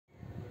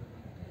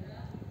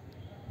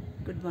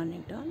Good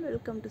morning to all.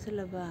 Welcome to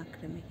Sulabha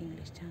Academic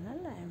English channel.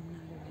 I am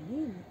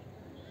Nagavini.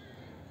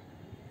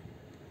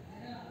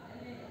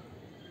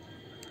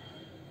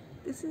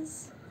 This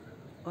is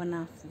one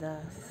of the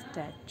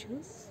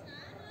statues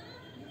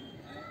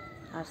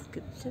or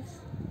sculptures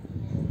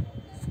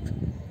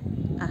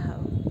I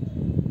have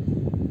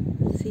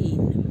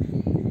seen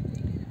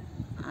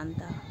on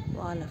the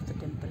wall of the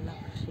temple of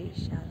Sri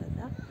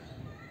Sharada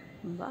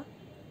Amba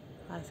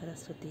or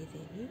Saraswati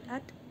Devi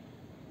at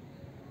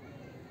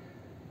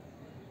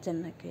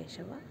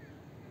Channakeshava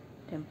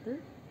temple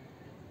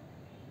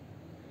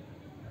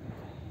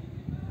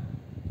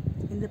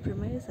in the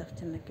premise of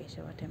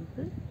Channakeshava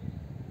temple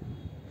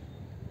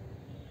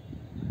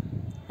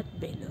at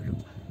Beluru.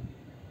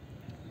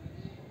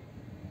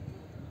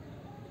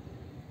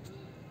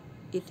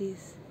 It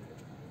is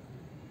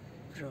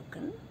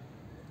broken.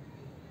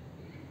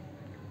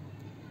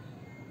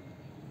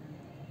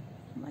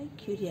 My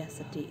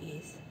curiosity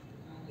is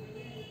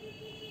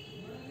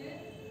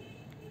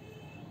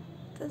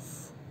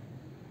this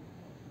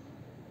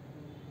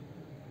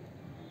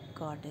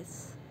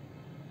goddess,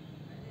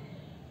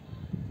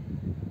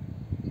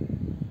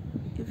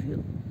 if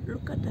you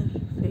look at her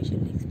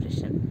facial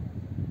expression,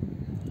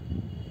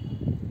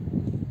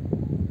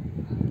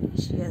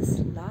 she has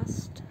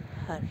lost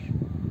her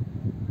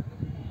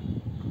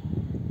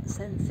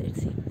sense, it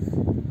seems.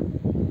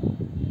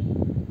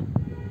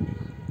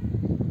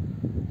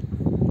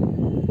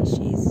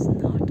 She is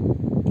not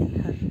in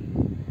her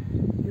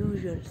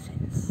usual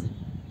sense.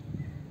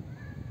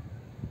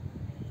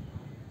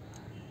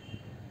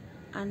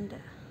 And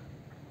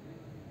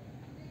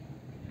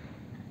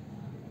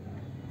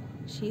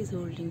she is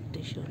holding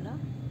Trishula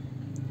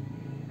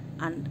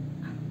and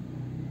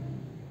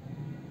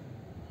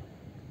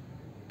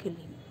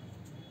killing.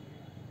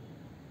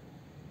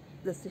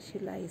 The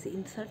Trishula is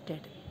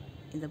inserted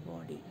in the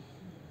body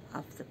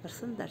of the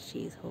person that she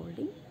is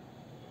holding.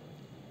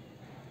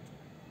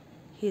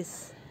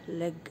 His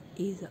leg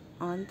is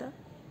on the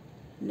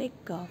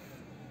neck of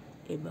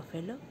a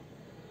buffalo.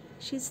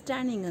 She is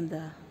standing on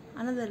the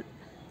another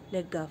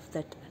leg of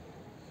that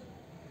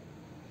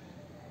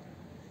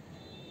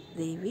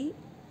Devi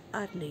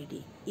or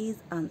lady is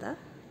on the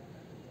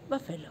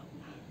buffalo.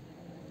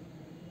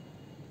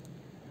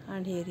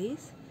 And here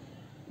is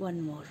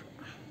one more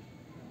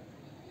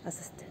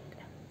assistant.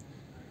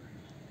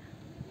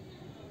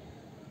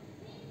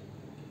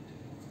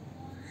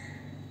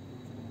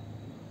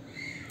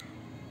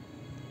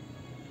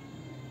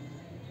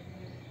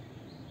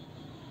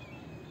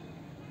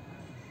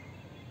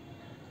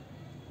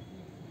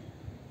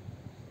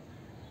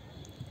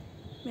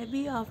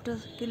 Maybe after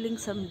killing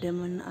some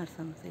demon or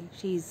something,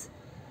 she is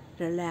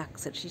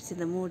relaxed. She's in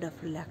the mood of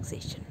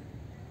relaxation.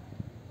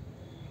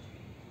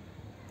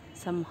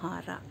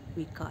 Samhara,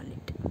 we call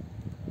it.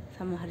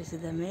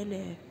 ಸಂಹರಿಸಿದ ಮೇಲೆ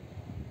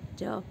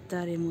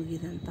ಜವಾಬ್ದಾರಿ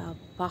ಮುಗಿದಂಥ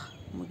ಅಪ್ಪ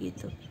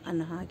ಮುಗೀತು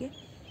ಅನ್ನೋ ಹಾಗೆ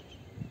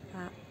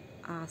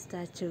ಆ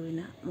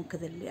ಸ್ಟ್ಯಾಚ್ಯೂವಿನ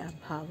ಮುಖದಲ್ಲಿ ಆ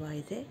ಭಾವ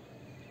ಇದೆ.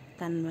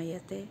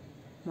 ತನ್ಮಯತೆ,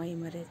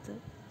 ಮೈಮರೆತು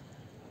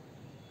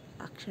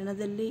ಆ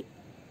ಕ್ಷಣದಲ್ಲಿ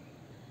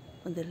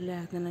ಒಂದು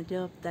ನನ್ನ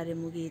ಜವಾಬ್ದಾರಿ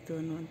ಮುಗಿಯಿತು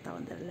ಅನ್ನುವಂಥ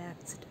ಒಂದು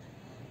ರಿಲ್ಯಾಕ್ಸ್ಡ್,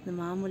 ಒಂದು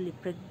ಮಾಮೂಲಿ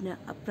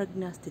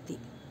ಅಪ್ರಜ್ಞಾ ಸ್ಥಿತಿ.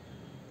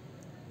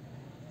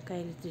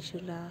 ಕೈಲಿ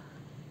ತ್ರಿಶೂಲ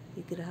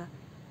ವಿಗ್ರಹ,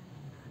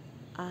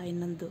 ಆ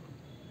ಇನ್ನೊಂದು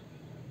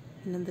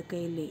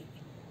ಕೈಯಲ್ಲಿ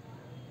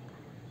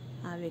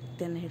ಆ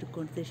ವ್ಯಕ್ತಿಯನ್ನು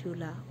ಹಿಡ್ಕೊಂಡು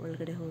ತ್ರಿಶೂಲ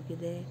ಒಳಗಡೆ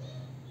ಹೋಗಿದೆ.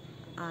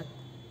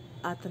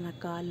 ಆತನ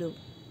ಕಾಲು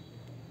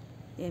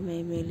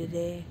ಎಮೆಯ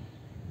ಮೇಲಿದೆ,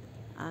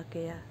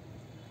 ಆಕೆಯ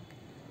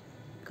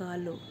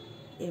ಕಾಲು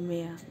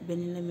ಎಮೆಯ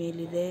ಬೆನ್ನಿನ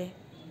ಮೇಲಿದೆ.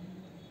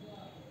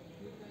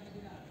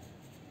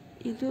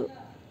 ಇದು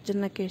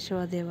ಚನ್ನಕೇಶವ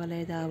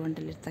ದೇವಾಲಯದ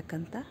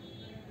ಆವರಣದಲ್ಲಿರ್ತಕ್ಕಂಥ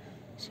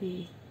ಶ್ರೀ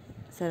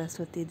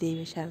ಸರಸ್ವತಿ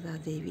ದೇವಿ ಶಾರದಾ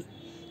ದೇವಿ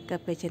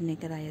ಕಪ್ಪೆ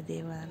ಚೆನ್ನಿಗರಾಯ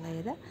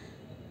ದೇವಾಲಯದ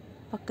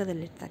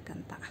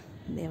ಪಕ್ಕದಲ್ಲಿರ್ತಕ್ಕಂಥ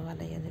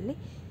ದೇವಾಲಯದಲ್ಲಿ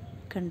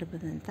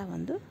ಕಂಡುಬಂದಂಥ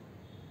ಒಂದು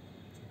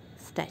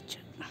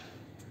ಸ್ಟ್ಯಾಚ್ಯೂ.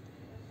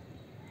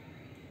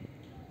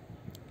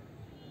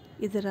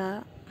 ಇದರ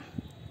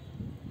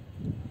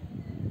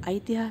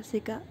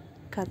ಐತಿಹಾಸಿಕ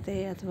ಕಥೆ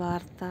ಅಥವಾ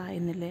ಅರ್ಥ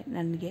ಹಿನ್ನೆಲೆ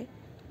ನನಗೆ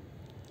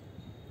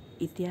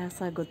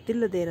ಇತಿಹಾಸ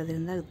ಗೊತ್ತಿಲ್ಲದೇ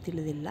ಇರೋದ್ರಿಂದ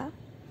ತಿಳಿದಿಲ್ಲ,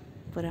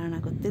 ಪುರಾಣ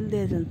ಗೊತ್ತಿಲ್ಲದೇ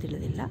ಇರೋದ್ರಿಂದ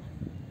ತಿಳಿದಿಲ್ಲ.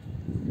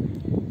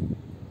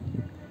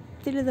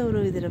 ತಿಳಿದವರು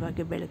ಇದರ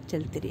ಬಗ್ಗೆ ಬೆಳಕು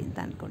ಚೆಲ್ತೀರಿ ಅಂತ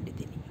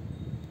ಅಂದ್ಕೊಂಡಿದ್ದೀನಿ.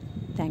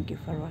 Thank you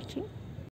for watching.